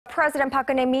President Park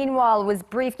Geun-hye, meanwhile, was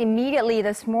briefed immediately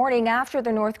this morning after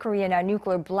the North Korean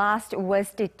nuclear blast was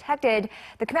detected.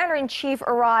 The commander-in-chief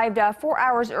arrived 4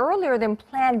 hours earlier than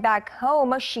planned back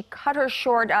home. She cut her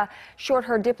short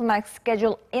her diplomatic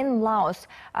schedule in Laos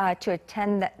to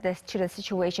attend to the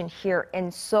situation here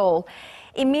in Seoul.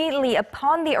 Immediately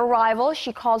upon the arrival,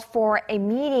 she called for a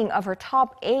meeting of her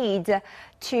top aides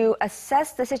to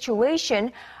assess the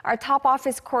situation. Our top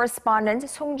office correspondent,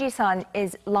 Song Ji-sun,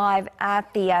 is live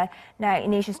at the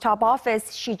nation's top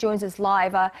office. She joins us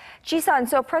live. Ji-sun,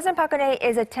 so President Park Geun-hye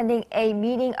is attending a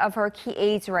meeting of her key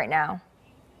aides right now.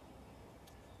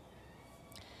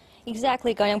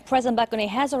 Exactly, Connyoung. President Park Geun-hye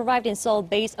has arrived in Seoul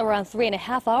base around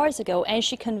 3.5 hours ago, and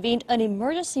she convened an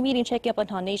emergency meeting checking up on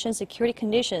our nation's security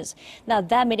conditions. Now,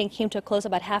 that meeting came to a close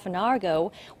about half an hour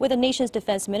ago, with the nation's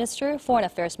defense minister, foreign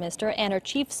affairs minister, and her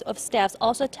chiefs of staffs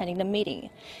also attending the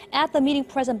meeting. At the meeting,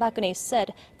 President Park Geun-hye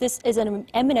said this is an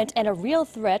eminent and a real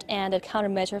threat, and a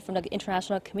countermeasure from the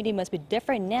international community must be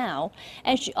different now.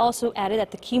 And she also added that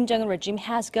the Kim Jong-un regime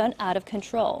has gone out of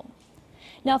control.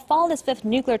 Now, following this fifth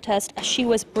nuclear test, she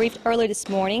was briefed early this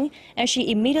morning, and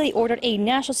she immediately ordered a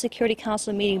National Security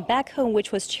Council meeting back home,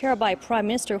 which was chaired by Prime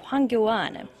Minister Park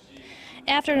Geun-hye.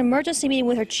 After an emergency meeting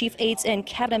with her chief aides and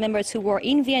cabinet members who were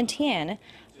in Vientiane,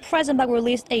 President Park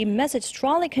released a message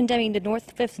strongly condemning the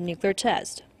North fifth nuclear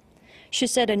test. She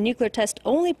said the nuclear test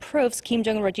only proves Kim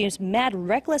Jong-un regime's mad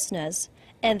recklessness,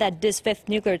 and that this fifth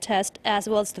nuclear test, as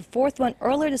well as the fourth one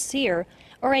earlier this year,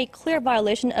 are a clear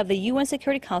violation of the UN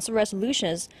Security Council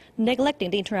resolutions,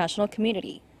 neglecting the international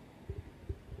community.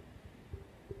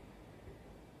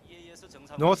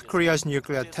 North Korea's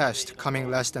nuclear test, coming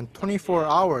less than 24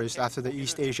 hours after the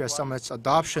East Asia Summit's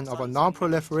adoption of a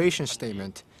non-proliferation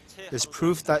statement, is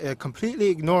proof that it completely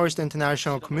ignores the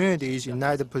international community's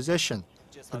united position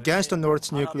against the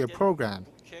North's nuclear program,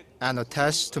 and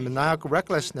attests to maniacal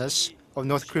recklessness of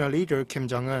North Korean leader Kim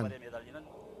Jong-un.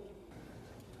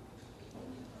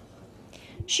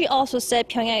 She also said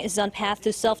Pyongyang is on path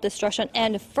to self-destruction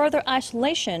and further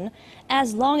isolation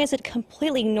as long as it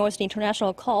completely ignores the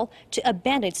international call to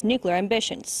abandon its nuclear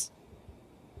ambitions.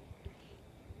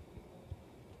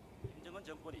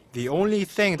 The only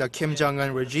thing the Kim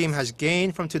Jong-un regime has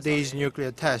gained from today's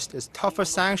nuclear test is tougher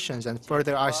sanctions and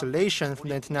further isolation from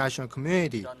the international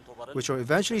community, which will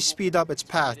eventually speed up its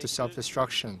path to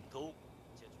self-destruction.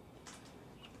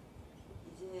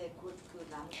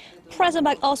 President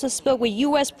Park also spoke with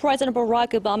U.S. President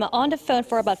Barack Obama on the phone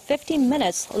for about 15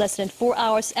 minutes, less than 4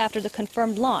 hours after the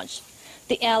confirmed launch.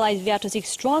 The allies vowed to seek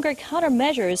stronger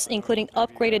countermeasures, including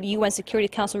upgraded UN Security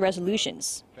Council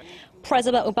resolutions.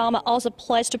 President Obama also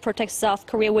pledged to protect South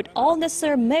Korea with all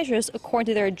necessary measures according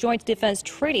to their joint defense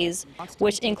treaties,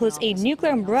 which includes a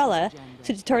nuclear umbrella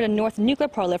to deter the North nuclear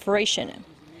proliferation.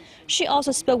 She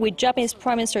also spoke with Japanese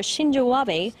Prime Minister Shinzo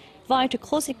Abe, vowing to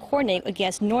closely coordinate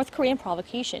against North Korean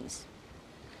provocations.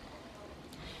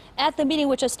 At the meeting,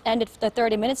 which just ended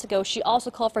 30 minutes ago, she also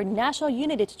called for national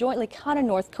unity to jointly counter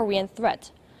North Korean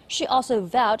threat. She also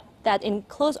vowed that in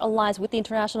close alliance with the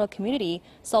international community,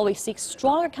 Seoul will seek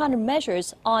stronger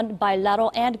countermeasures on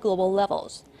bilateral and global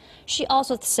levels. She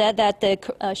also said that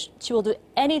she will do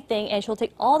anything and she will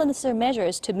take all the necessary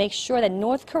measures to make sure that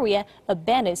North Korea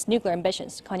abandons nuclear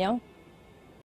ambitions. Connyoung?